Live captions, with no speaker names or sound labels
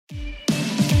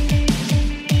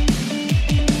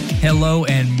Hello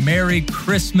and Merry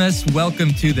Christmas.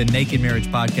 Welcome to the Naked Marriage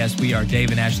Podcast. We are Dave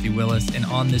and Ashley Willis, and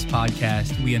on this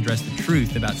podcast, we address the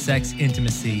truth about sex,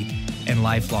 intimacy, and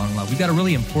lifelong love. We've got a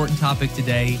really important topic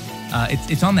today.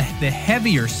 It's on the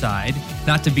heavier side,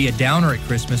 not to be a downer at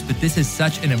Christmas, but this is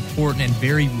such an important and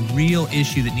very real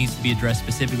issue that needs to be addressed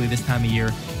specifically this time of year.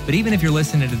 But even if you're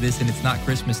listening to this and it's not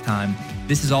Christmas time,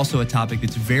 this is also a topic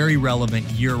that's very relevant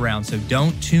year-round. So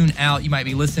don't tune out. You might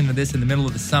be listening to this in the middle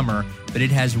of the summer, but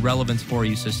it has relevance for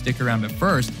you, so stick around. But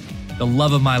first, the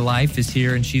love of my life is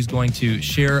here, and she's going to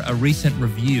share a recent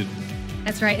review.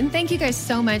 That's right. And thank you guys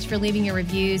so much for leaving your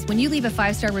reviews. When you leave a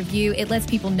 5-star review, it lets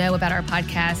people know about our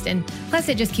podcast. And plus,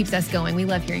 it just keeps us going. We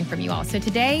love hearing from you all. So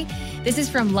today, this is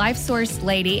from Life Source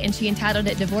Lady, and she entitled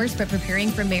it Divorce but Preparing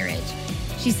for Marriage.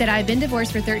 She said, I've been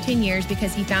divorced for 13 years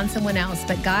because he found someone else,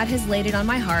 but God has laid it on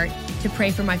my heart to pray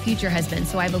for my future husband.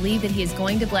 So I believe that he is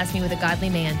going to bless me with a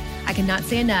godly man. I cannot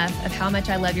say enough of how much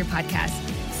I love your podcast.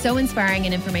 So inspiring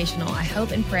and informational. I hope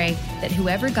and pray that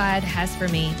whoever God has for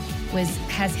me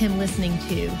has him listening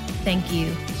to. Thank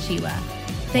you, Sheila.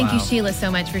 Thank you, Sheila,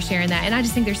 so much for sharing that. And I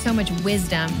just think there's so much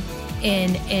wisdom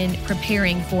in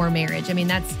preparing for marriage. I mean,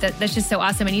 that's just so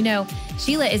awesome. And you know,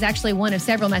 Sheila is actually one of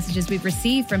several messages we've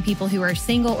received from people who are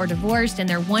single or divorced and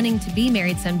they're wanting to be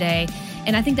married someday.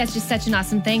 And I think that's just such an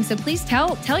awesome thing. So please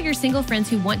tell your single friends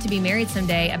who want to be married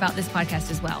someday about this podcast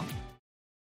as well.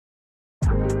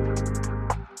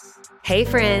 Hey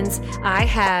friends, I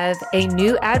have a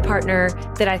new ad partner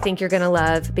that I think you're going to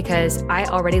love because I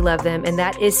already love them, and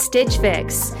that is Stitch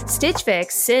Fix. Stitch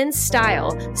Fix sends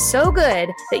style so good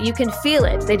that you can feel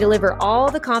it. They deliver all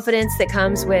the confidence that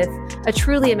comes with a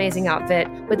truly amazing outfit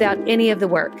without any of the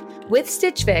work. With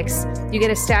Stitch Fix, you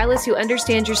get a stylist who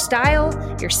understands your style,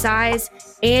 your size,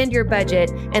 and your budget,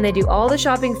 and they do all the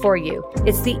shopping for you.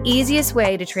 It's the easiest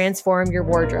way to transform your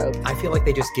wardrobe. I feel like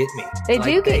they just get me. They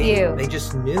do get you. They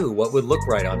just knew what would look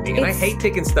right on me, and I hate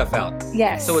picking stuff out.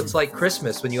 Yes. So it's like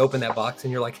Christmas when you open that box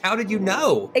and you're like, how did you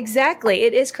know? Exactly.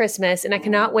 It is Christmas, and I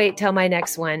cannot wait till my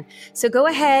next one. So go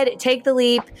ahead, take the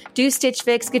leap, do Stitch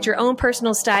Fix, get your own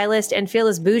personal stylist, and feel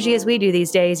as bougie as we do these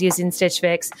days using Stitch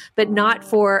Fix, but not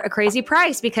for a crazy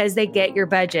price because they get your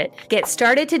budget. Get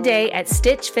started today at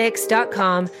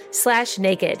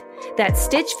stitchfix.com/naked. That's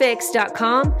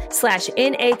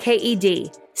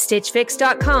stitchfix.com/NAKED.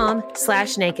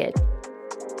 stitchfix.com/naked.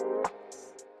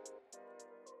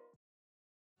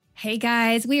 Hey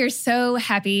guys, we are so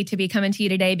happy to be coming to you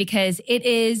today because it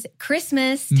is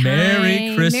Christmas time.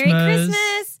 Merry Christmas. Merry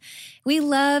Christmas. We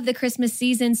love the Christmas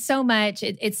season so much.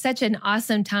 It's such an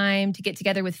awesome time to get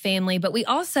together with family, but we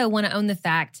also want to own the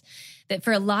fact that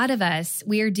for a lot of us,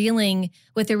 we are dealing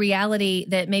with the reality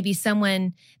that maybe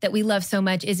someone that we love so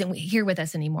much isn't here with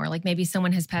us anymore. Like maybe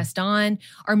someone has passed on,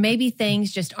 or maybe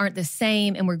things just aren't the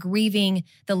same and we're grieving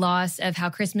the loss of how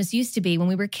Christmas used to be when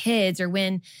we were kids, or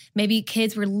when maybe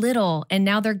kids were little and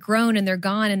now they're grown and they're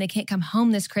gone and they can't come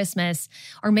home this Christmas.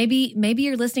 Or maybe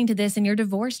you're listening to this and you're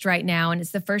divorced right now and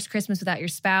it's the first Christmas without your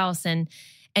spouse, and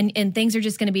things are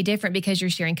just going to be different because you're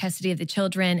sharing custody of the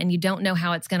children and you don't know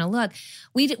how it's going to look.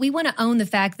 We want to own the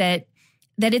fact that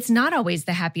it's not always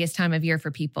the happiest time of year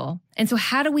for people. And so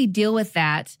how do we deal with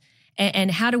that? And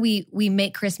how do we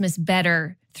make Christmas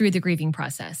better through the grieving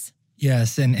process?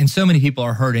 Yes, and so many people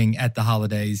are hurting at the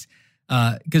holidays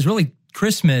because really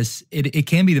Christmas, it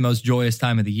can be the most joyous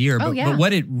time of the year, but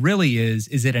what it really is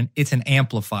it's an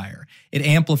amplifier. It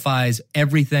amplifies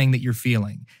everything that you're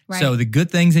feeling. Right. So the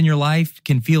good things in your life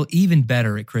can feel even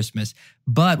better at Christmas.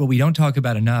 But what we don't talk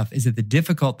about enough is that the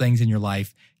difficult things in your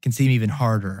life can seem even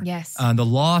harder. Yes. The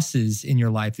losses in your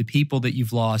life, the people that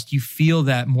you've lost, you feel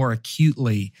that more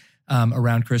acutely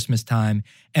around Christmas time.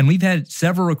 And we've had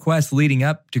several requests leading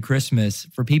up to Christmas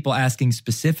for people asking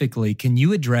specifically, can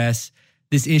you address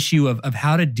this issue of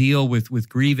how to deal with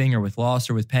grieving or with loss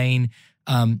or with pain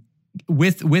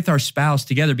with our spouse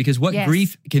together? Because what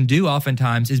grief can do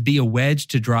oftentimes is be a wedge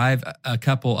to drive a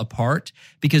couple apart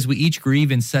because we each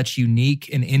grieve in such unique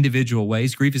and individual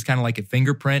ways. Grief is kind of like a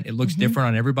fingerprint. It looks different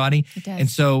on everybody. It does. And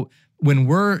so when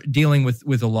we're dealing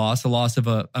with a loss of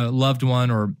a loved one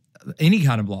or any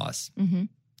kind of loss,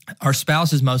 our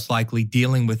spouse is most likely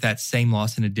dealing with that same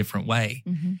loss in a different way.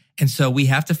 And so we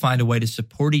have to find a way to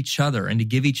support each other and to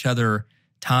give each other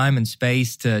time and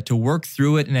space to work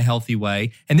through it in a healthy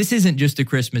way. And this isn't just a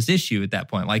Christmas issue at that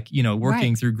point. Like,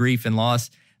 working through grief and loss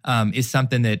is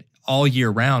something that all year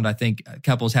round, I think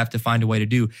couples have to find a way to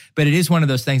do. But it is one of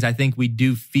those things I think we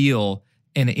do feel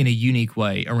in a unique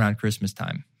way around Christmas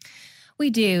time. We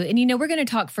do. And, we're going to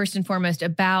talk first and foremost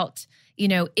about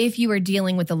if you are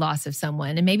dealing with the loss of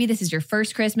someone, and maybe this is your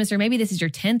first Christmas, or maybe this is your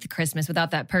 10th Christmas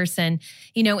without that person,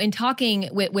 in talking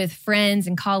with friends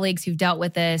and colleagues who've dealt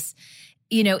with this,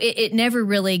 it never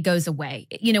really goes away.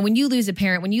 When you lose a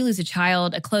parent, when you lose a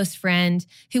child, a close friend,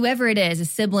 whoever it is, a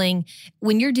sibling,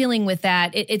 when you're dealing with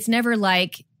that, it's never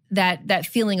like that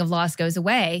feeling of loss goes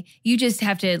away. You just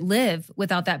have to live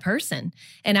without that person.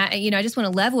 And I just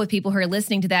want to level with people who are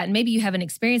listening to that. And maybe you haven't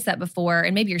experienced that before,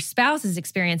 and maybe your spouse is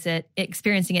experiencing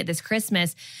it this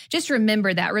Christmas. Just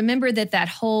remember that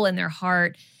hole in their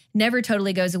heart never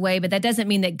totally goes away, but that doesn't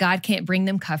mean that God can't bring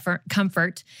them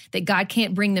comfort, that God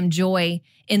can't bring them joy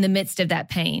in the midst of that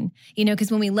pain.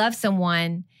 Because when we love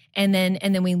someone and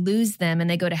then we lose them and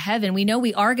they go to heaven, we know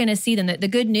we are going to see them. The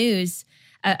good news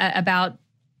about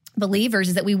believers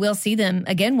is that we will see them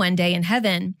again one day in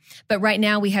heaven. But right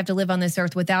now we have to live on this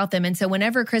earth without them. And so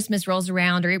whenever Christmas rolls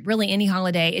around, or really any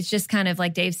holiday, it's just kind of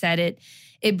like Dave said,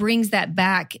 it brings that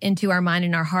back into our mind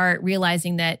and our heart,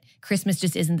 realizing that Christmas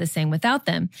just isn't the same without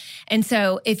them. And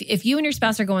so if you and your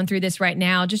spouse are going through this right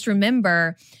now, just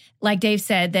remember, like Dave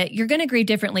said, that you're going to grieve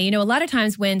differently. A lot of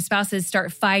times when spouses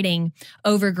start fighting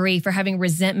over grief or having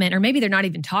resentment, or maybe they're not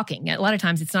even talking. A lot of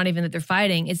times it's not even that they're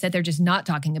fighting, it's that they're just not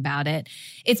talking about it.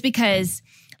 It's because,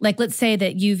 like, let's say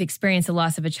that you've experienced the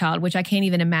loss of a child, which I can't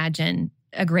even imagine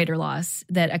a greater loss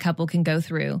that a couple can go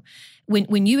through.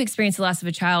 When you experience the loss of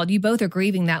a child, you both are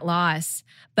grieving that loss,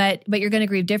 but you're going to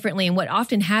grieve differently. And what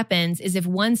often happens is if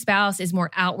one spouse is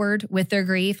more outward with their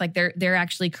grief, like they're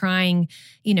actually crying,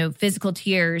 physical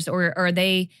tears, or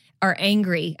they are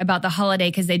angry about the holiday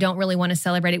because they don't really want to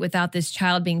celebrate it without this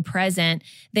child being present,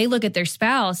 they look at their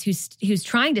spouse who's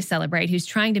trying to celebrate, who's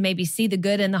trying to maybe see the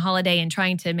good in the holiday and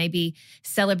trying to maybe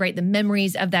celebrate the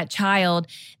memories of that child.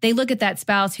 They look at that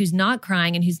spouse who's not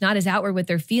crying and who's not as outward with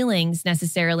their feelings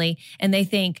necessarily, and they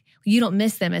think, you don't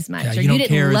miss them as much, or you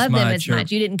didn't love them as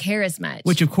much, you didn't care as much.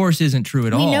 Which of course isn't true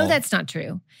at all. We know that's not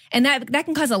true. And that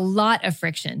can cause a lot of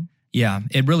friction. Yeah,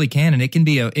 it really can, and it can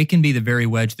be the very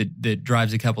wedge that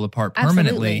drives a couple apart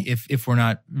permanently if we're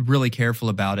not really careful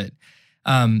about it.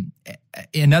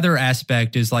 Another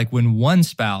aspect is like when one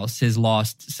spouse has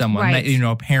lost someone, right,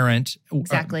 a parent,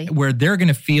 exactly, where they're going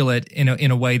to feel it in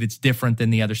a way that's different than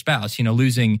the other spouse.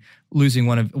 Losing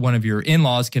one of your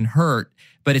in-laws can hurt,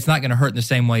 but it's not going to hurt in the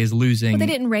same way as losing. Well, they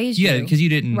didn't raise you. Yeah, because you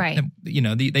didn't. Right. They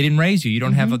didn't raise you. You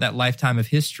don't have that lifetime of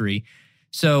history.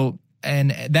 So.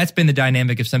 And that's been the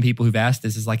dynamic of some people who've asked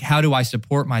this, is like, how do I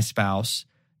support my spouse?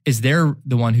 Is they're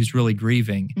the one who's really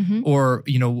grieving? Mm-hmm. Or,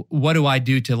 what do I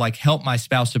do to like help my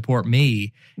spouse support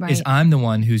me? Right. Is I'm the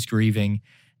one who's grieving?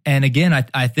 And again,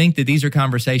 I think that these are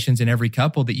conversations in every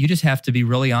couple that you just have to be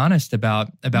really honest about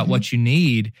what you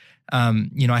need.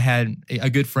 I had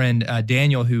a good friend,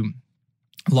 Daniel, who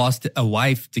lost a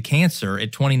wife to cancer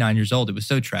at 29 years old. It was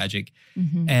so tragic.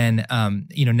 Mm-hmm. And,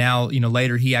 now,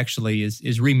 later he actually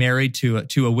is remarried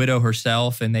to a widow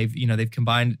herself, and they've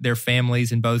combined their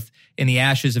families, and both in the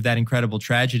ashes of that incredible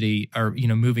tragedy are,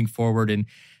 moving forward.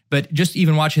 But just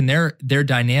even watching their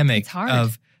dynamic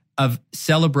of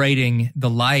celebrating the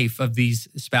life of these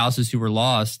spouses who were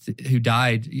lost, who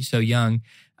died so young,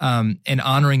 and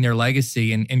honoring their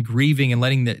legacy and grieving and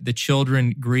letting the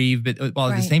children grieve, but while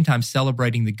at the same time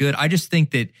celebrating the good. I just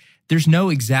think that there's no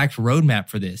exact roadmap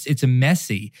for this. It's a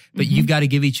messy, but you've got to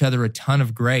give each other a ton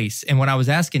of grace. And when I was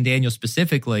asking Daniel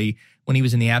specifically, when he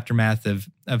was in the aftermath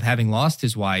of having lost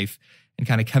his wife and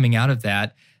kind of coming out of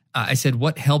that, I said,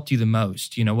 what helped you the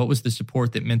most? What was the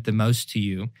support that meant the most to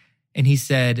you? And he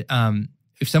said,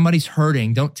 if somebody's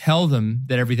hurting, don't tell them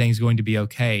that everything's going to be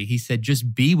okay. He said,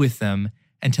 just be with them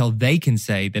until they can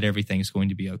say that everything's going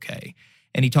to be okay.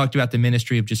 And he talked about the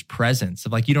ministry of just presence,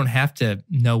 of like, you don't have to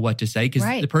know what to say, because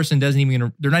the person they're not even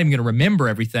going to remember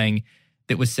everything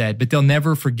that was said, but they'll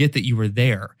never forget that you were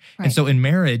there. Right. And so in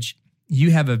marriage,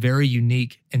 you have a very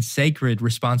unique and sacred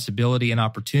responsibility and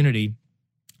opportunity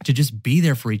to just be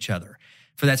there for each other.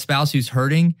 For that spouse who's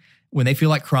hurting, when they feel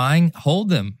like crying, hold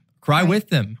them, cry with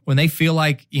them. When they feel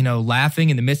like,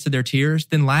 laughing in the midst of their tears,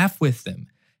 then laugh with them.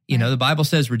 The Bible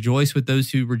says, rejoice with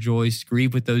those who rejoice,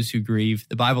 grieve with those who grieve.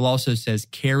 The Bible also says,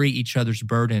 carry each other's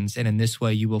burdens, and in this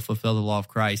way you will fulfill the law of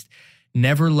Christ.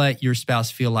 Never let your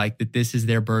spouse feel like that this is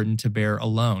their burden to bear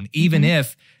alone, even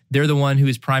if they're the one who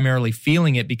is primarily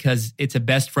feeling it because it's a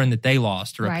best friend that they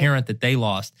lost or a parent that they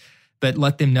lost. But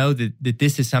let them know that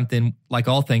this is something, like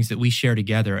all things, that we share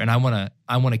together. And I want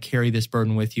to carry this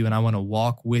burden with you, and I want to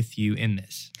walk with you in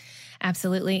this.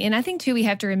 Absolutely. And I think, too, we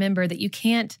have to remember that you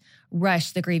can't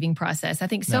rush the grieving process. I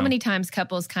think so many times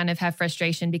couples kind of have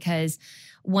frustration because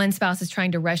one spouse is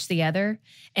trying to rush the other.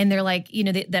 And they're like,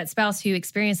 that spouse who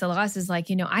experienced the loss is like,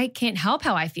 I can't help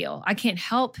how I feel. I can't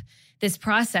help this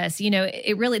process.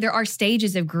 It really, there are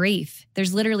stages of grief.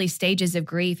 There's literally stages of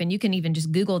grief, and you can even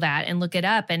just Google that and look it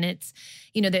up. And it's,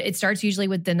 it starts usually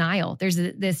with denial. There's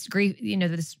this grief,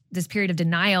 this period of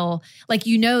denial, like,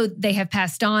 they have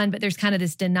passed on, but there's kind of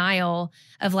this denial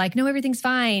of like, no, everything's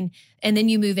fine. And then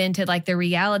you move into like the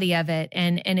reality of it.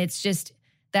 And it's just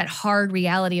that hard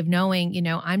reality of knowing,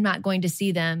 I'm not going to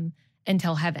see them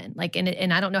until heaven. Like,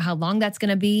 and I don't know how long that's going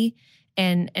to be.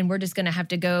 And we're just going to have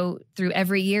to go through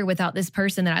every year without this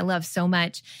person that I love so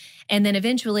much. And then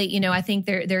eventually, I think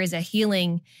there is a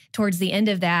healing towards the end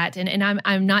of that. And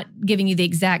I'm not giving you the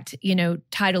exact,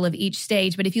 title of each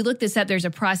stage, but if you look this up, there's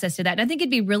a process to that. And I think it'd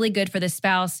be really good for the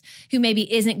spouse who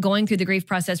maybe isn't going through the grief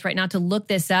process right now to look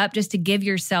this up, just to give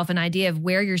yourself an idea of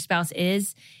where your spouse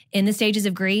is in the stages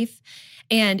of grief.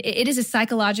 And it is a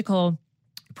psychological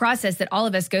process that all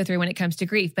of us go through when it comes to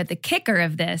grief. But the kicker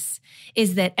of this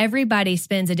is that everybody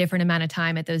spends a different amount of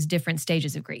time at those different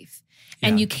stages of grief. Yeah.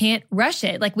 And you can't rush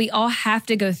it. Like, we all have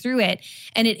to go through it.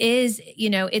 And it is,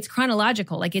 it's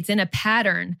chronological. Like, it's in a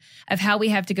pattern of how we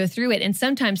have to go through it. And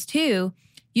sometimes too,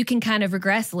 you can kind of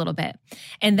regress a little bit.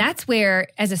 And that's where,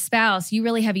 as a spouse, you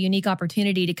really have a unique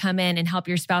opportunity to come in and help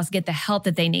your spouse get the help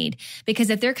that they need. Because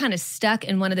if they're kind of stuck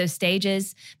in one of those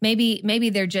stages, maybe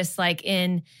they're just like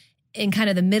in kind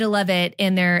of the middle of it,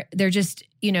 and they're just,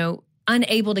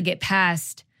 unable to get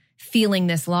past feeling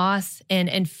this loss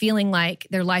and feeling like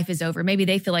their life is over. Maybe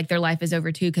they feel like their life is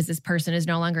over too, because this person is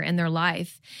no longer in their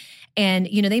life. And,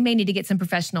 they may need to get some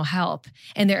professional help.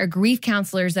 And there are grief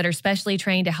counselors that are specially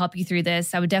trained to help you through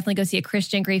this. I would definitely go see a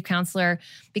Christian grief counselor,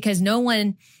 because no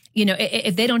one,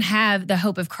 if they don't have the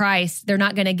hope of Christ, they're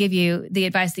not going to give you the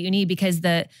advice that you need, because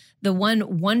the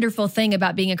one wonderful thing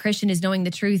about being a Christian is knowing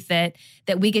the truth that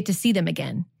we get to see them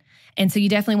again. And so you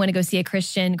definitely want to go see a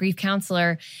Christian grief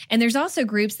counselor. And there's also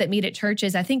groups that meet at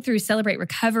churches. I think through Celebrate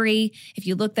Recovery, if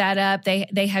you look that up,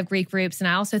 they have grief groups. And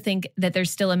I also think that there's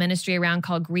still a ministry around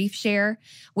called Grief Share,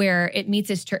 where it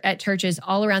meets at churches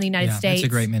all around the United States. It's a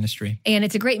great ministry. And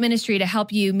it's a great ministry to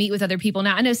help you meet with other people.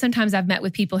 Now, I know sometimes I've met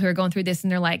with people who are going through this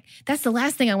and they're like, that's the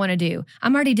last thing I want to do.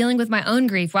 I'm already dealing with my own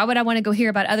grief. Why would I want to go hear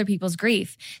about other people's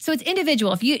grief? So it's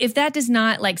individual. If that does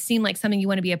not like seem like something you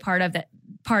want to be a part of,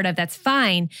 that's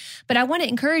fine. But I want to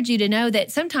encourage you to know that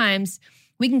sometimes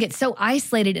we can get so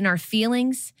isolated in our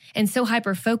feelings and so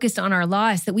hyper-focused on our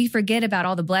loss that we forget about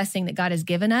all the blessing that God has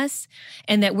given us,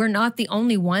 and that we're not the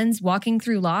only ones walking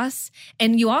through loss.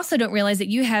 And you also don't realize that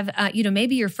you have,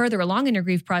 maybe you're further along in your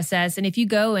grief process. And if you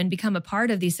go and become a part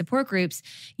of these support groups,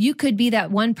 you could be that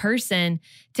one person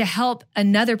to help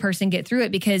another person get through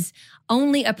it, because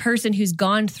only a person who's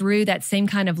gone through that same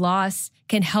kind of loss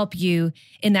can help you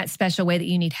in that special way that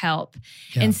you need help.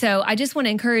 Yeah. And so I just want to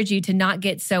encourage you to not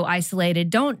get so isolated.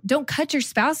 Don't cut your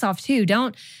spouse off too.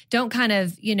 Don't kind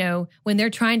of, when they're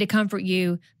trying to comfort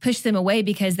you, push them away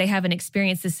because they haven't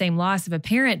experienced the same loss of a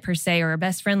parent per se, or a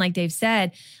best friend, like Dave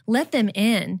said. Let them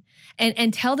in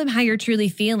and tell them how you're truly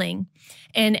feeling.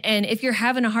 And if you're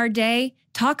having a hard day,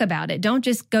 talk about it. Don't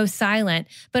just go silent,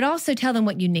 but also tell them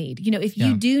what you need. If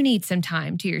you do need some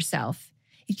time to yourself,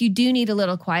 if you do need a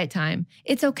little quiet time,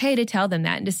 it's okay to tell them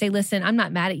that and to say, listen, I'm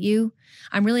not mad at you.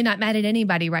 I'm really not mad at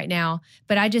anybody right now,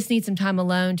 but I just need some time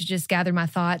alone to just gather my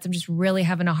thoughts. I'm just really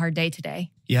having a hard day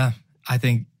today. Yeah, I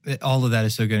think all of that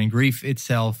is so good. And grief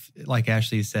itself, like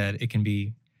Ashley said,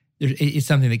 it's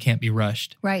something that can't be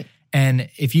rushed. Right. And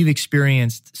if you've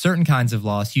experienced certain kinds of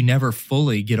loss, you never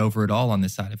fully get over it all on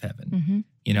this side of heaven.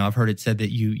 Mm-hmm. I've heard it said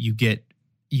that you get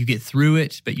through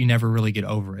it, but you never really get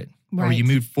over it. Right. Or you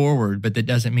move forward, but that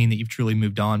doesn't mean that you've truly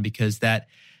moved on, because that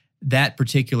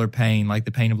particular pain, like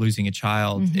the pain of losing a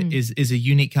child, mm-hmm. is a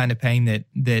unique kind of pain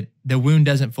that the wound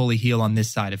doesn't fully heal on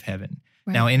this side of heaven.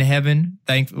 Right. Now in heaven,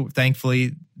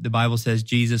 thankfully, the Bible says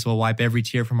Jesus will wipe every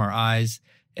tear from our eyes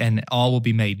and all will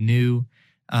be made new.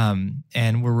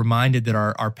 And we're reminded that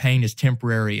our pain is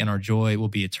temporary and our joy will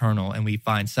be eternal. And we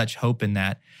find such hope in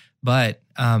that. But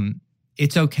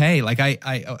it's okay. Like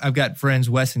I've got friends,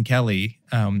 Wes and Kelly,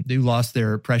 who lost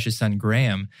their precious son,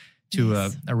 Graham, to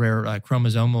a rare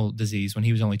chromosomal disease when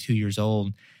he was only 2 years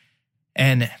old.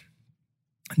 And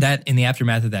that, in the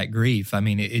aftermath of that grief,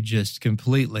 it just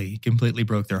completely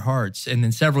broke their hearts. And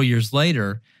then several years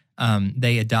later,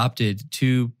 they adopted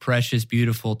two precious,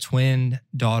 beautiful twin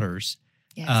daughters.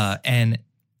 Yes.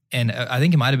 And I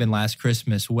think it might have been last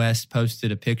Christmas, Wes posted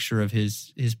a picture of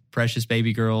his precious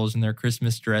baby girls in their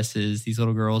Christmas dresses, these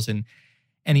little girls. And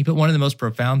he put one of the most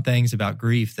profound things about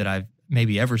grief that I've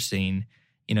maybe ever seen.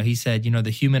 He said, the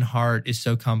human heart is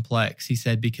so complex. He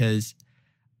said, because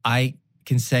I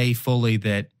can say fully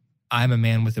that I'm a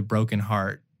man with a broken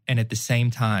heart. And at the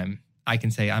same time, I can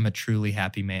say I'm a truly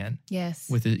happy man. Yes.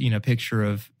 With a picture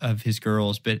of his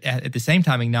girls, but at the same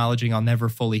time acknowledging I'll never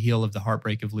fully heal of the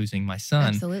heartbreak of losing my son.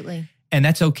 Absolutely. And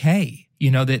that's okay.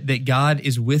 That God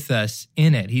is with us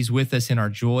in it. He's with us in our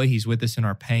joy. He's with us in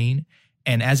our pain.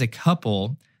 And as a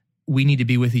couple, we need to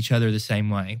be with each other the same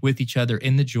way, with each other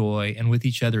in the joy and with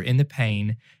each other in the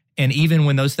pain. And even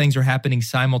when those things are happening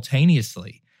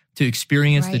simultaneously, to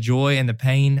experience the joy and the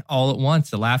pain all at once,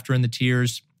 the laughter and the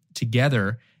tears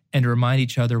together, and to remind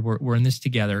each other we're in this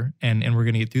together and we're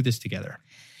going to get through this together.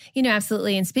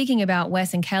 Absolutely. And speaking about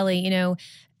Wes and Kelly,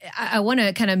 I want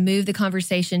to kind of move the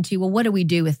conversation to, well, what do we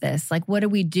do with this? Like, what do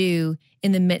we do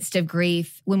in the midst of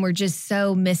grief when we're just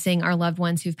so missing our loved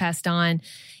ones who've passed on?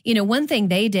 One thing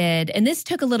they did, and this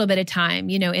took a little bit of time,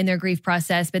 in their grief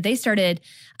process, but they started,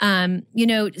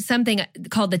 something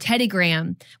called the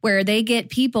Teddygram, where they get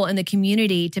people in the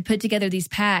community to put together these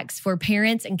packs for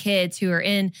parents and kids who are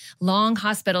in long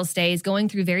hospital stays, going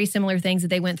through very similar things that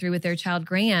they went through with their child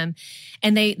Graham.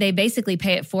 And they basically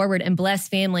pay it forward and bless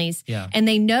families. Yeah. And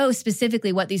they know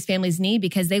specifically what these families need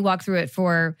because they walk through it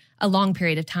for a long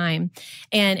period of time.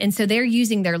 And so they're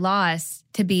using their loss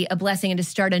to be a blessing and to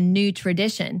start a new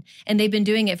tradition. And they've been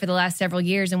doing it for the last several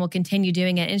years and will continue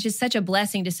doing it. And it's just such a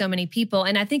blessing to so many people.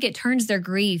 And I think it turns their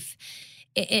grief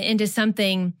into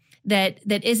something that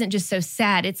isn't just so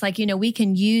sad. It's like, we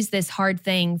can use this hard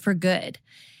thing for good.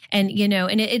 And, in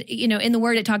the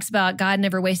word, it talks about God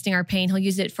never wasting our pain. He'll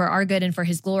use it for our good and for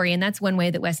his glory. And that's one way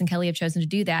that Wes and Kelly have chosen to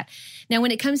do that. Now,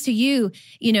 when it comes to you,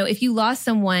 if you lost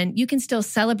someone, you can still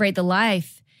celebrate the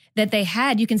life that they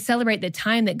had. You can celebrate the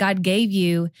time that God gave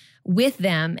you with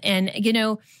them. And,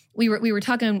 we were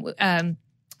talking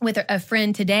with a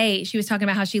friend today. She was talking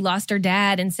about how she lost her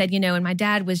dad and said, and my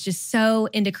dad was just so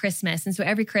into Christmas. And so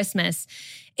every Christmas,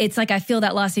 it's like I feel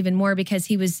that loss even more because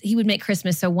he would make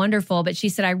Christmas so wonderful. But she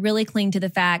said, I really cling to the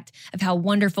fact of how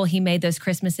wonderful he made those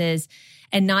Christmases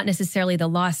and not necessarily the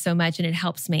loss so much. And it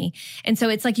helps me. And so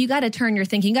it's like you got to turn your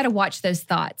thinking, you got to watch those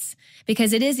thoughts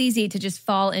because it is easy to just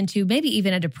fall into maybe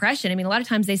even a depression. I mean, a lot of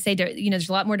times they say, there's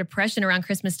a lot more depression around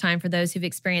Christmas time for those who've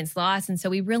experienced loss. And so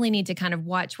we really need to kind of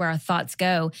watch where our thoughts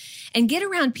go and get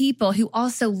around people who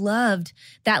also loved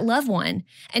that loved one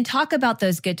and talk about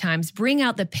those good times, bring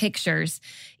out the pictures,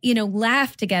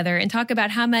 laugh together and talk about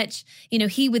how much,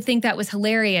 he would think that was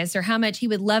hilarious or how much he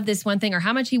would love this one thing or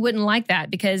how much he wouldn't like that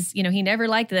because, he never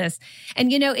liked this.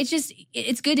 And,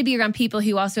 it's good to be around people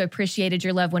who also appreciated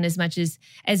your loved one as much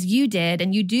as you did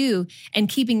and you do and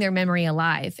keeping their memory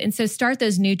alive. And so start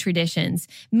those new traditions.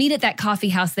 Meet at that coffee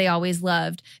house they always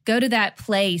loved. Go to that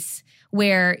place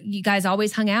where you guys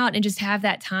always hung out and just have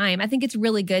that time. I think it's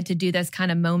really good to do those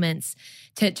kind of moments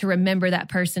to remember that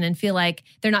person and feel like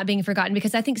they're not being forgotten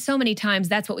because I think so many times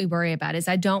that's what we worry about is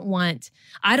I don't want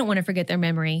to forget their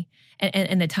memory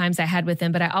and the times I had with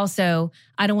them, but I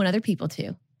don't want other people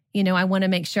to. I want to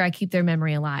make sure I keep their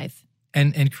memory alive.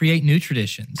 And create new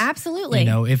traditions. Absolutely.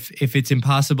 If it's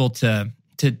impossible to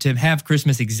have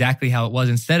Christmas exactly how it was,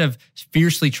 instead of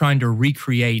fiercely trying to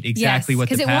recreate exactly what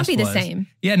the past was. Because it won't be the same.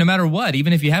 Yeah, no matter what,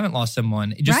 even if you haven't lost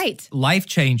someone. Life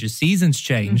changes, seasons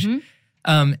change. Mm-hmm.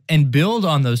 And build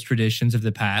on those traditions of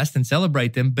the past and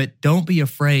celebrate them, but don't be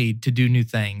afraid to do new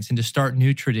things and to start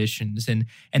new traditions. And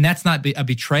that's not a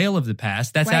betrayal of the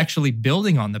past. That's actually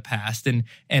building on the past and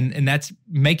that's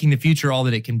making the future all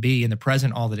that it can be and the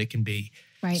present all that it can be.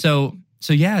 Right. So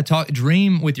yeah,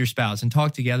 dream with your spouse and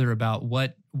talk together about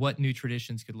what new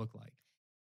traditions could look like.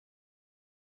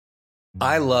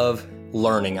 I love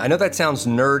learning. I know that sounds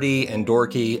nerdy and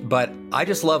dorky, but I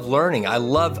just love learning. I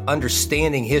love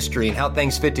understanding history and how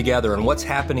things fit together and what's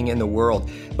happening in the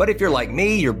world. But if you're like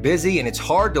me, you're busy and it's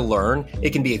hard to learn.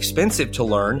 It can be expensive to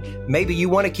learn. Maybe you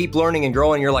want to keep learning and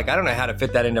growing. You're like, I don't know how to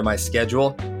fit that into my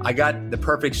schedule. I got the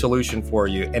perfect solution for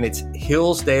you, and it's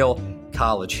Hillsdale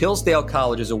College. Hillsdale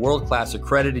College is a world-class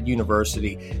accredited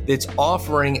university that's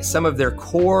offering some of their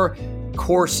core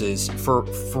courses for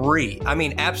free. I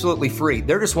mean, absolutely free.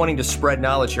 They're just wanting to spread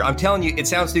knowledge here. I'm telling you, it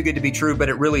sounds too good to be true, but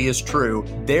it really is true.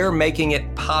 They're making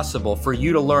it possible for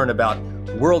you to learn about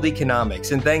world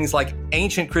economics and things like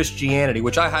ancient Christianity,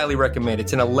 which I highly recommend.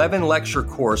 It's an 11-lecture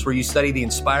course where you study the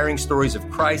inspiring stories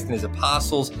of Christ and his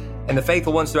apostles and the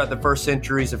faithful ones throughout the first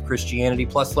centuries of Christianity,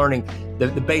 plus learning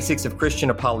the basics of Christian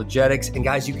apologetics. And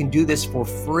guys, you can do this for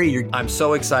free. I'm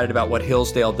so excited about what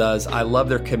Hillsdale does. I love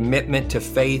their commitment to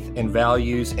faith and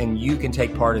values, and you can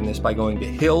take part in this by going to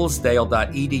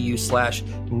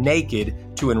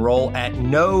hillsdale.edu/naked to enroll at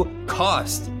no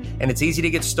cost. And it's easy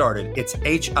to get started. It's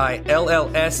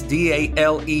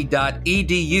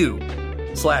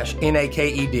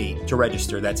hillsdale.edu/naked to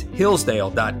register. That's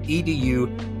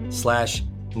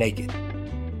hillsdale.edu/naked.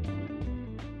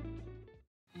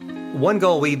 One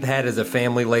goal we've had as a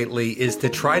family lately is to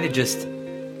try to just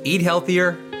eat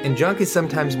healthier, and junk is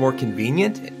sometimes more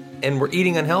convenient, and we're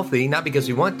eating unhealthy, not because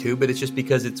we want to, but it's just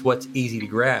because it's what's easy to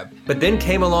grab. But then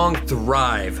came along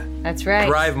Thrive. That's right.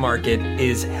 Thrive Market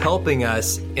is helping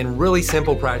us in really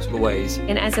simple, practical ways.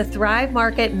 And as a Thrive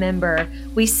Market member,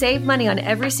 we save money on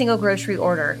every single grocery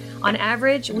order. On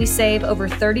average, we save over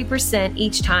 30%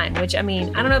 each time, which, I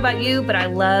mean, I don't know about you, but I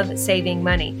love saving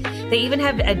money. They even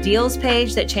have a deals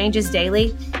page that changes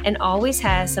daily and always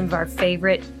has some of our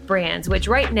favorite brands, which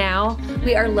right now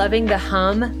we are loving the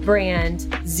Hum brand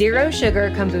Zero Sugar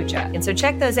Kombucha. And so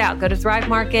check those out. Go to Thrive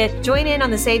Market, join in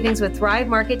on the savings with Thrive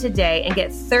Market today and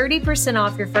get 30%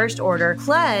 off your first order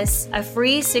plus a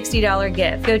free $60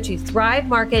 gift. Go to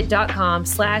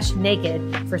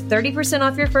thrivemarket.com/naked for 30%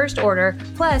 off your first order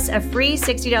plus a free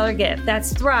 $60 gift.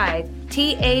 That's Thrive,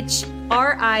 THRIVE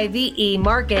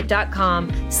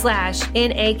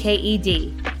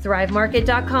market.com/NAKED.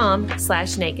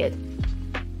 thrivemarket.com/naked.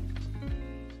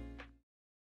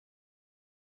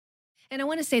 And I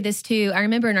want to say this too. I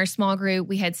remember in our small group,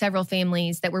 we had several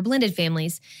families that were blended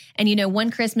families. And, you know,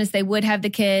 one Christmas they would have the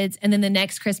kids and then the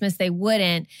next Christmas they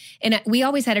wouldn't. And we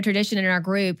always had a tradition in our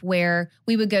group where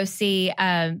we would go see,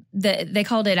 they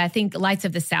called it, I think, Lights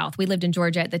of the South. We lived in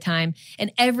Georgia at the time.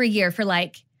 And every year for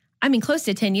close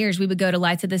to 10 years, we would go to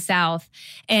Lights of the South.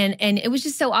 And it was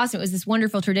just so awesome. It was this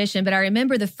wonderful tradition. But I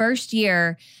remember the first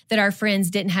year that our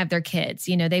friends didn't have their kids.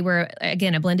 You know, they were,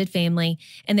 again, a blended family.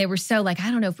 And they were so like,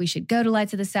 I don't know if we should go to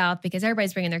Lights of the South because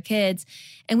everybody's bringing their kids.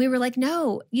 And we were like,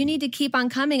 no, you need to keep on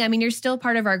coming. I mean, you're still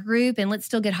part of our group and let's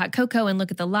still get hot cocoa and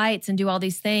look at the lights and do all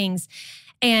these things.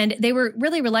 And they were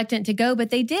really reluctant to go,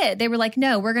 but they did. They were like,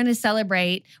 no, we're going to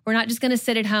celebrate. We're not just going to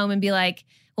sit at home and be like,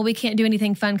 well, we can't do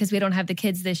anything fun because we don't have the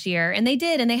kids this year. And they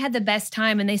did, and they had the best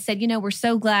time. And they said, you know, we're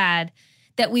so glad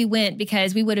that we went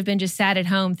because we would have been just sat at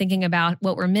home thinking about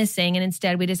what we're missing. And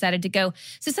instead we decided to go.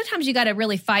 So sometimes you got to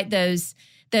really fight those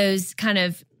kind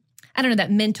of, I don't know,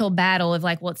 that mental battle of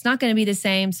like, well, it's not going to be the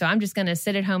same. So I'm just going to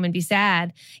sit at home and be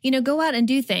sad. You know, go out and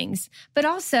do things, but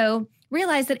also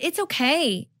realize that it's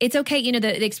okay. It's okay. You know,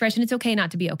 the expression, it's okay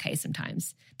not to be okay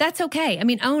sometimes. That's okay. I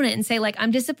mean, own it and say like,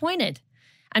 I'm disappointed.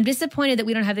 I'm disappointed that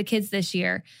we don't have the kids this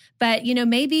year, but, you know,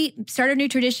 maybe start a new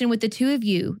tradition with the two of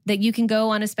you that you can go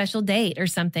on a special date or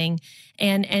something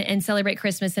and celebrate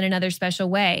Christmas in another special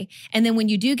way. And then when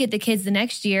you do get the kids the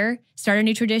next year, start a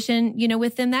new tradition, you know,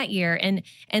 with them that year. And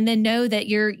then know that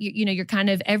you're kind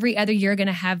of every other year going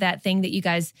to have that thing that you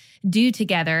guys do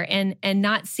together and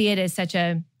not see it as such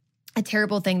a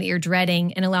terrible thing that you're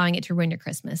dreading and allowing it to ruin your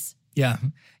Christmas. Yeah.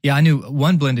 I knew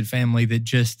one blended family that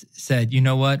just said, you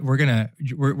know what, we're gonna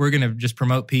just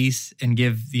promote peace and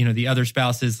give, you know, the other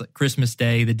spouses like Christmas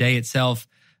Day, the day itself,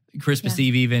 Christmas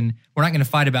Eve even, we're not gonna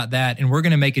fight about that. And we're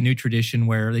gonna make a new tradition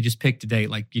where they just picked a date,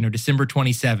 like, you know, December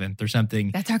 27th or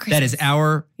something. That's our Christmas.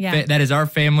 That is our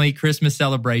family Christmas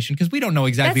celebration, because we don't know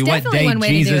exactly what day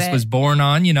Jesus was born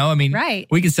on, you know. I mean, right.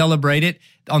 We could celebrate it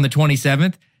on the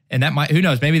 27th. And that might, who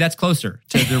knows, maybe that's closer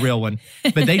to the real one.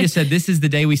 But they just said, this is the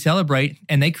day we celebrate.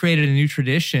 And they created a new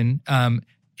tradition.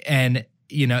 And,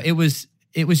 you know, it was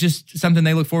just something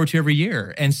they look forward to every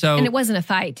year. And so. And it wasn't a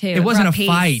fight, too. It wasn't a peace.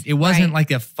 fight. It wasn't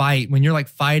like a fight when you're like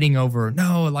fighting over,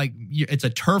 it's a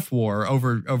turf war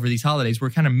over these holidays. We're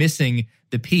kind of missing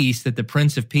the peace that the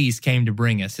Prince of Peace came to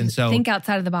bring us. And so. Think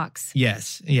outside of the box.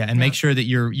 Yes. Yeah. And make sure that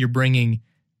you're bringing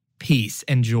peace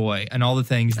and joy and all the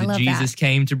things that Jesus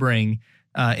came to bring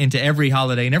into every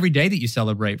holiday and every day that you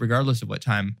celebrate, regardless of what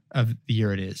time of the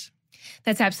year it is.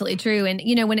 That's absolutely true. And,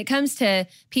 you know, when it comes to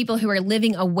people who are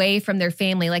living away from their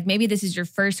family, like maybe this is your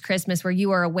first Christmas where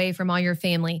you are away from all your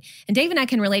family. And Dave and I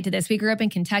can relate to this. We grew up in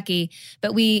Kentucky,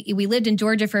 but we lived in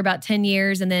Georgia for about 10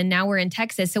 years. And then now we're in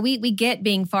Texas. So we get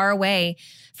being far away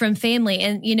from family.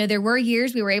 And, you know, there were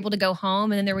years we were able to go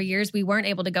home and then there were years we weren't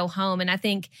able to go home. And I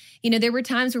think, you know, there were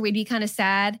times where we'd be kind of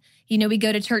sad. You know, we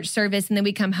go to church service and then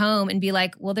we come home and be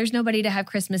like, well, there's nobody to have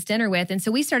Christmas dinner with. And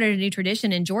so we started a new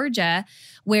tradition in Georgia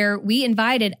where we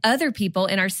invited other people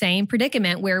in our same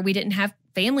predicament where we didn't have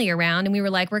family around. And we were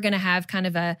like, we're going to have kind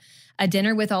of a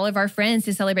dinner with all of our friends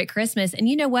to celebrate Christmas. And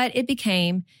you know what? It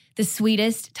became the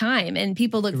sweetest time and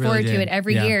people look forward to it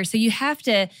every year. So you have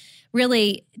to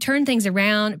really turn things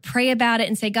around, pray about it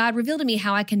and say, God, reveal to me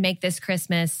how I can make this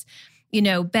Christmas, you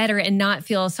know, better and not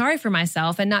feel sorry for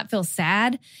myself and not feel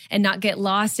sad and not get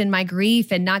lost in my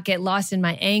grief and not get lost in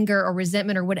my anger or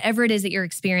resentment or whatever it is that you're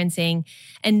experiencing,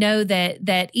 and know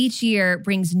that each year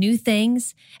brings new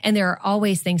things and there are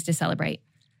always things to celebrate.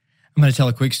 I'm going to tell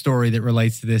a quick story that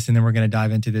relates to this, and then we're going to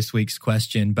dive into this week's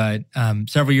question. But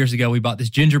several years ago, we bought this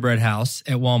gingerbread house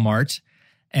at Walmart,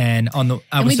 And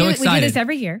I was so excited. We do this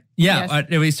every year. Yeah,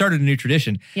 yes. We started a new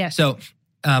tradition. Yeah. So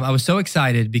I was so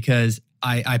excited because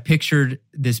I pictured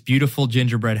this beautiful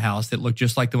gingerbread house that looked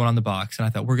just like the one on the box, and I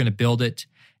thought we're going to build it.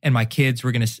 And my kids,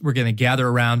 we're gonna gather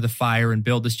around the fire and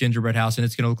build this gingerbread house, and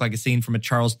it's gonna look like a scene from a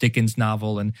Charles Dickens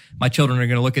novel. And my children are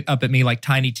gonna look up at me like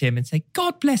Tiny Tim and say,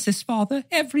 "God bless us, Father,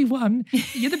 everyone.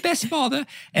 You're the best father."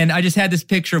 And I just had this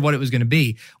picture of what it was gonna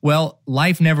be. Well,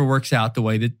 life never works out the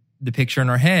way that the picture in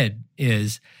our head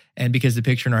is, and because the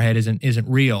picture in our head isn't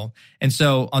real. And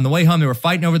so on the way home, they were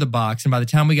fighting over the box, and by the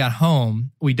time we got home,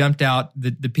 we dumped out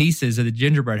the pieces of the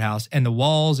gingerbread house, and the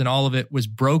walls and all of it was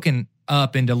broken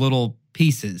up into little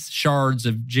pieces, shards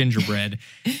of gingerbread.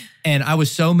 And I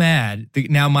was so mad.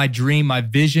 Now my dream, my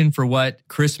vision for what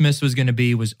Christmas was going to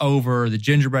be was over. The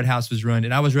gingerbread house was ruined,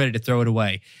 and I was ready to throw it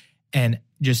away and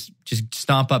just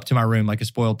stomp up to my room like a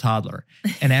spoiled toddler.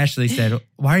 And Ashley said,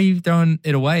 "Why are you throwing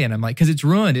it away?" And I'm like, "Because it's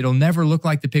ruined. It'll never look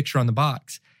like the picture on the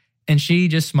box." And she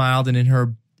just smiled and in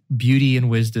her beauty and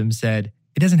wisdom said,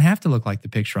 "It doesn't have to look like the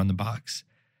picture on the box."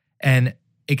 And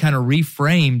it kind of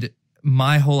reframed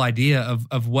my whole idea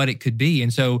of what it could be.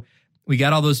 And so we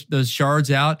got all those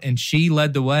shards out, and she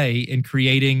led the way in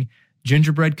creating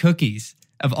gingerbread cookies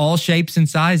of all shapes and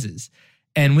sizes.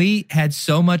 And we had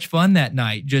so much fun that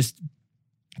night, just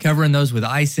covering those with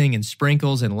icing and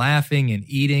sprinkles and laughing and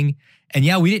eating. And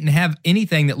yeah, we didn't have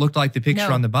anything that looked like the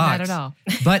picture on the box. Not at all.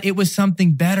 But it was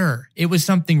something better. It was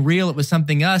something real. It was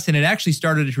something us. And it actually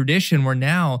started a tradition where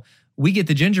now we get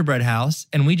the gingerbread house,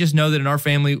 and we just know that in our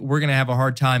family, we're going to have a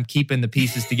hard time keeping the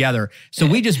pieces together. So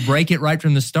we just break it right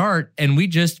from the start, and we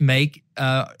just make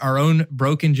our own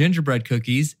broken gingerbread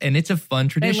cookies, and it's a fun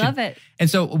tradition. I love it. And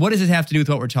so what does this have to do with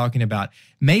what we're talking about?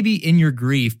 Maybe in your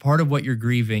grief, part of what you're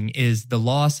grieving is the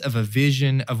loss of a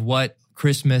vision of what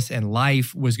Christmas and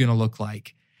life was going to look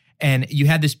like. And you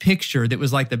had this picture that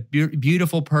was like the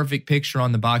beautiful, perfect picture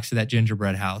on the box of that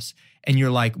gingerbread house. And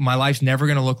you're like, my life's never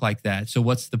going to look like that. So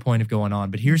what's the point of going on?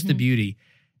 But here's the beauty.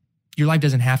 Your life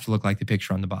doesn't have to look like the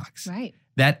picture on the box. Right.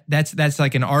 That's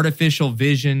like an artificial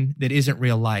vision that isn't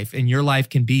real life. And your life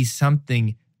can be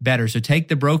something better. So take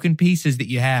the broken pieces that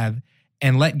you have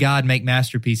and let God make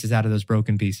masterpieces out of those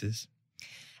broken pieces.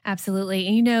 Absolutely.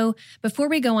 And before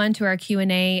we go on to our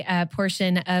Q&A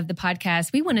portion of the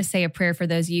podcast, we want to say a prayer for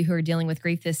those of you who are dealing with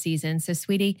grief this season. So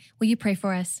sweetie, will you pray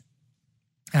for us?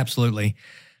 Absolutely.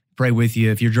 Pray with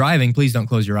you. If you're driving, please don't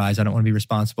close your eyes. I don't want to be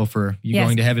responsible for you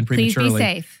going to heaven prematurely. Please be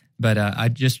safe. But I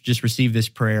just received this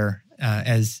prayer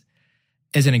as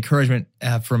an encouragement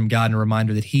from God and a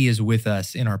reminder that He is with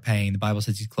us in our pain. The Bible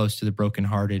says He's close to the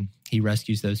brokenhearted. He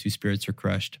rescues those whose spirits are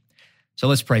crushed. So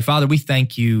let's pray. Father, we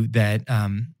thank you that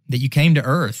you came to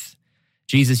earth.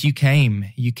 Jesus, you came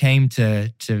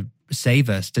to save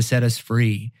us, to set us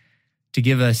free, to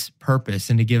give us purpose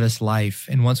and to give us life.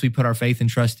 And once we put our faith and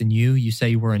trust in you, you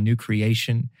say we're a new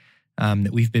creation,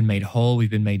 that we've been made whole, we've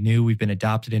been made new, we've been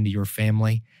adopted into your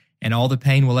family. And all the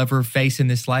pain we'll ever face in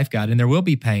this life, God, and there will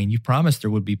be pain. You promised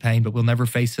there would be pain, but we'll never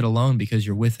face it alone because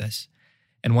you're with us.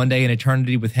 And one day in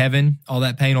eternity with heaven, all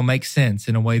that pain will make sense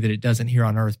in a way that it doesn't here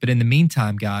on earth. But in the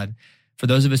meantime, God, for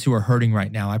those of us who are hurting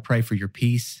right now, I pray for your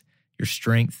peace, your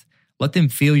strength. Let them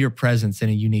feel your presence in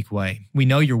a unique way. We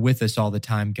know you're with us all the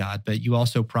time, God, but you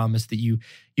also promise that you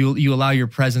allow your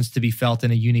presence to be felt in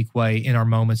a unique way in our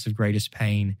moments of greatest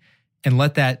pain. And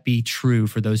let that be true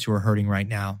for those who are hurting right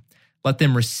now. Let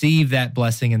them receive that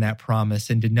blessing and that promise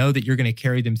and to know that you're going to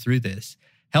carry them through this.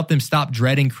 Help them stop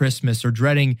dreading Christmas or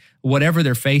dreading whatever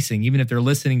they're facing, even if they're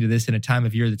listening to this in a time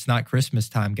of year that's not Christmas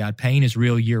time, God. Pain is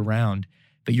real year-round,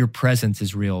 but your presence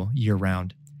is real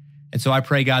year-round. And so I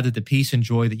pray, God, that the peace and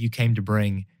joy that you came to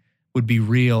bring would be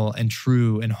real and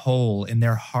true and whole in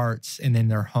their hearts and in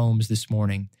their homes this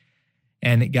morning.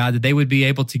 And God, that they would be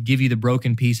able to give you the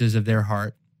broken pieces of their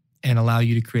heart and allow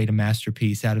you to create a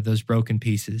masterpiece out of those broken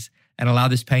pieces and allow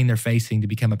this pain they're facing to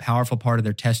become a powerful part of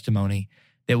their testimony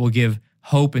that will give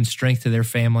hope and strength to their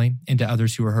family and to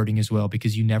others who are hurting as well,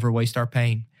 because you never waste our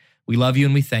pain. We love you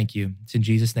and we thank you. It's in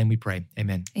Jesus' name we pray.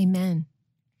 Amen. Amen.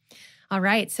 All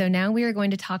right, so now we are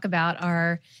going to talk about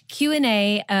our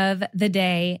Q&A of the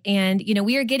day. And,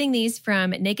 we are getting these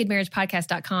from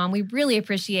nakedmarriagepodcast.com. We really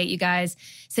appreciate you guys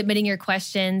submitting your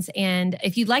questions. And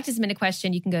if you'd like to submit a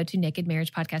question, you can go to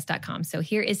nakedmarriagepodcast.com. So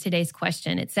here is today's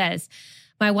question. It says,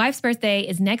 my wife's birthday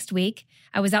is next week.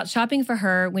 I was out shopping for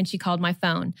her when she called my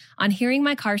phone. On hearing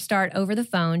my car start over the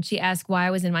phone, she asked why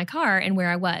I was in my car and where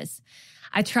I was.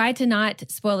 I tried to not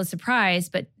spoil the surprise,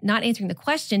 but not answering the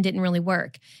question didn't really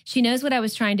work. She knows what I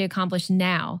was trying to accomplish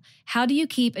now. How do you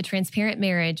keep a transparent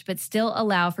marriage, but still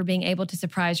allow for being able to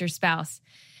surprise your spouse?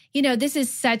 This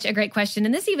is such a great question.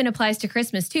 And this even applies to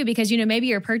Christmas too, because, maybe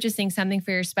you're purchasing something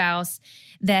for your spouse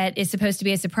that is supposed to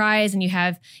be a surprise and you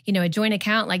have, a joint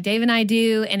account like Dave and I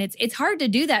do. And it's hard to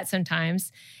do that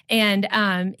sometimes. And,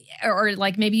 or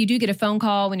like maybe you do get a phone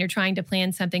call when you're trying to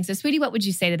plan something. So sweetie, what would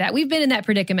you say to that? We've been in that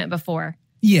predicament before.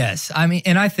 Yes. I mean,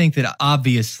 and I think that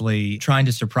obviously trying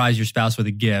to surprise your spouse with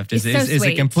a gift is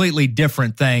a completely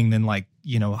different thing than like,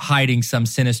 hiding some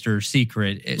sinister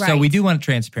secret. Right. So we do want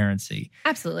transparency.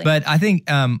 Absolutely. But I think,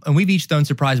 and we've each thrown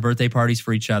surprise birthday parties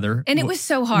for each other. And it was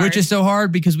so hard. Which is so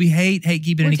hard because we hate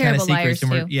keeping any kind of secrets.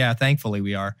 And yeah, thankfully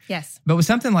we are. Yes. But with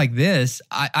something like this,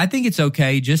 I think it's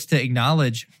okay just to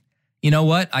acknowledge, you know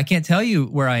what? I can't tell you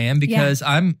where I am because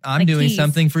I'm like doing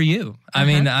something for you. I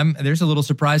mean, there's a little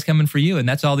surprise coming for you, and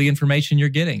that's all the information you're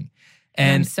getting.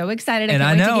 And I'm so excited.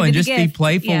 I know, and just be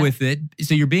playful with it.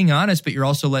 So you're being honest, but you're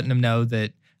also letting them know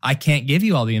that I can't give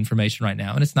you all the information right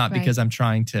now. And it's not because I'm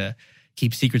trying to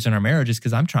keep secrets in our marriage. It's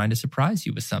because I'm trying to surprise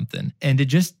you with something and to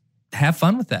just have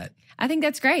fun with that. I think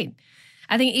that's great.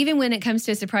 I think even when it comes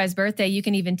to a surprise birthday, you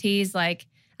can even tease like,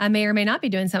 I may or may not be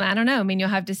doing something. I don't know. I mean, you'll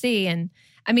have to see. And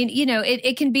I mean,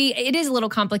 it is a little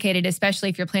complicated, especially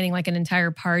if you're planning like an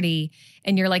entire party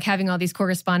and you're like having all these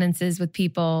correspondences with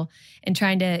people and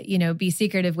trying to, be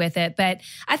secretive with it. But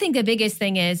I think the biggest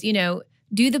thing is,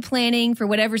 do the planning for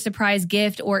whatever surprise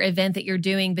gift or event that you're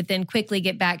doing, but then quickly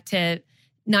get back to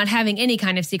not having any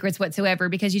kind of secrets whatsoever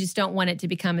because you just don't want it to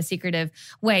become a secretive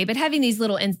way. But having these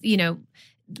little,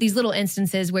 these little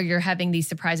instances where you're having these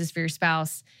surprises for your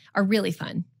spouse are really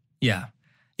fun. Yeah.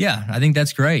 Yeah. I think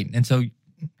that's great. And so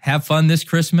have fun this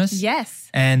Christmas. Yes.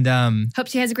 And hope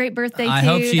she has a great birthday too. I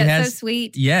hope she that's so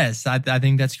sweet. Yes. I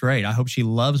think that's great. I hope she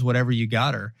loves whatever you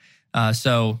got her. One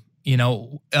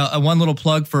little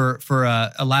plug for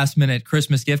a last minute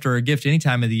Christmas gift or a gift any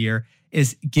time of the year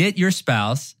is get your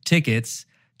spouse tickets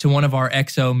to one of our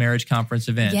XO marriage conference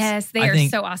events. Yes, they are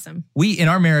so awesome. We, in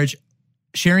our marriage,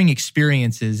 sharing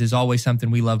experiences is always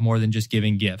something we love more than just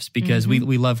giving gifts because we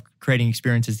love creating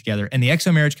experiences together. And the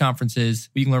XO marriage conferences,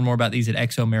 you can learn more about these at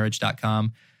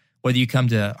xomarriage.com. Whether you come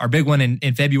to our big one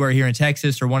in February here in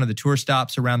Texas or one of the tour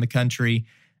stops around the country,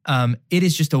 it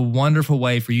is just a wonderful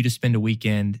way for you to spend a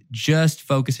weekend just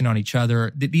focusing on each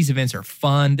other. These events are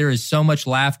fun. There is so much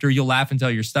laughter. You'll laugh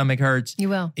until your stomach hurts. You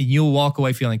will. And you'll walk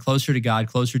away feeling closer to God,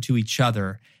 closer to each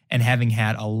other, and having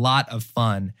had a lot of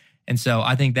fun. And so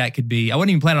I think that could be, I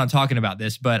wasn't even planning on talking about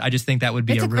this, but I just think that would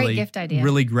be a really gift idea.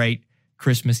 Really great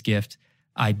Christmas gift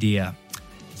idea.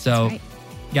 So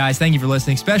guys, thank you for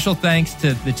listening. Special thanks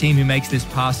to the team who makes this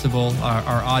possible,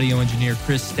 our audio engineer,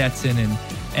 Chris Stetson,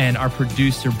 and our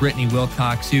producer, Brittany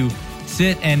Wilcox, who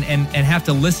sit and have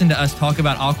to listen to us talk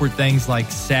about awkward things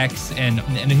like sex and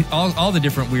all the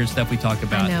different weird stuff we talk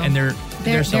about. And they're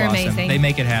so awesome. Amazing. They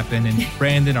make it happen. And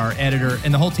Brandon, our editor,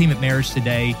 and the whole team at Marriage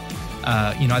Today,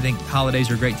 I think holidays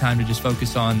are a great time to just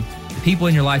focus on the people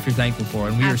in your life you're thankful for.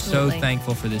 And we are so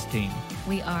thankful for this team.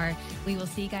 We are. We will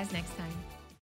see you guys next time.